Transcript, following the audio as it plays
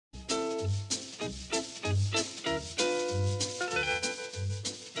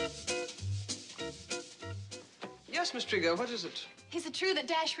Yes, Miss Trigger, what is it? Is it true that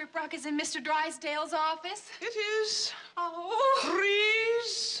Dash Riprock is in Mr. Drysdale's office? It is. Oh.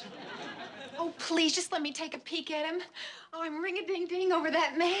 Freeze! Oh, please, just let me take a peek at him. Oh, I'm ring-a-ding-ding over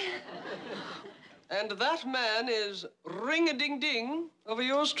that man. And that man is ring-a-ding-ding over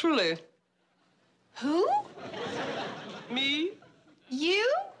yours truly. Who? Me. You?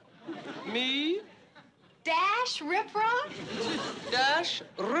 Me. Dash Riprock? Dash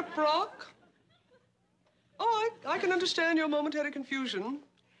Riprock. Oh, I can understand your momentary confusion.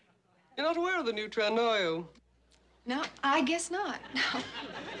 You're not aware of the new trend, are you? No, I guess not.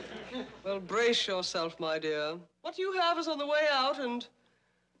 No. Well, brace yourself, my dear. What you have is on the way out, and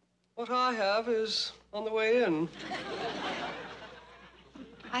what I have is on the way in.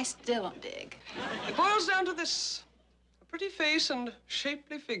 I still don't dig. It boils down to this. A pretty face and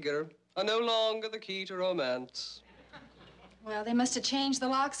shapely figure are no longer the key to romance. Well, they must have changed the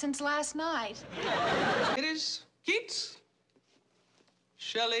lock since last night. It is Keats,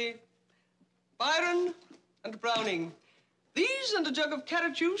 Shelley, Byron, and Browning. These and a jug of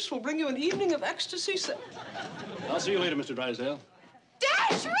carrot juice will bring you an evening of ecstasy. I'll see you later, Mr. Drysdale.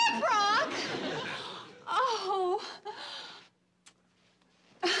 Dash Riprock!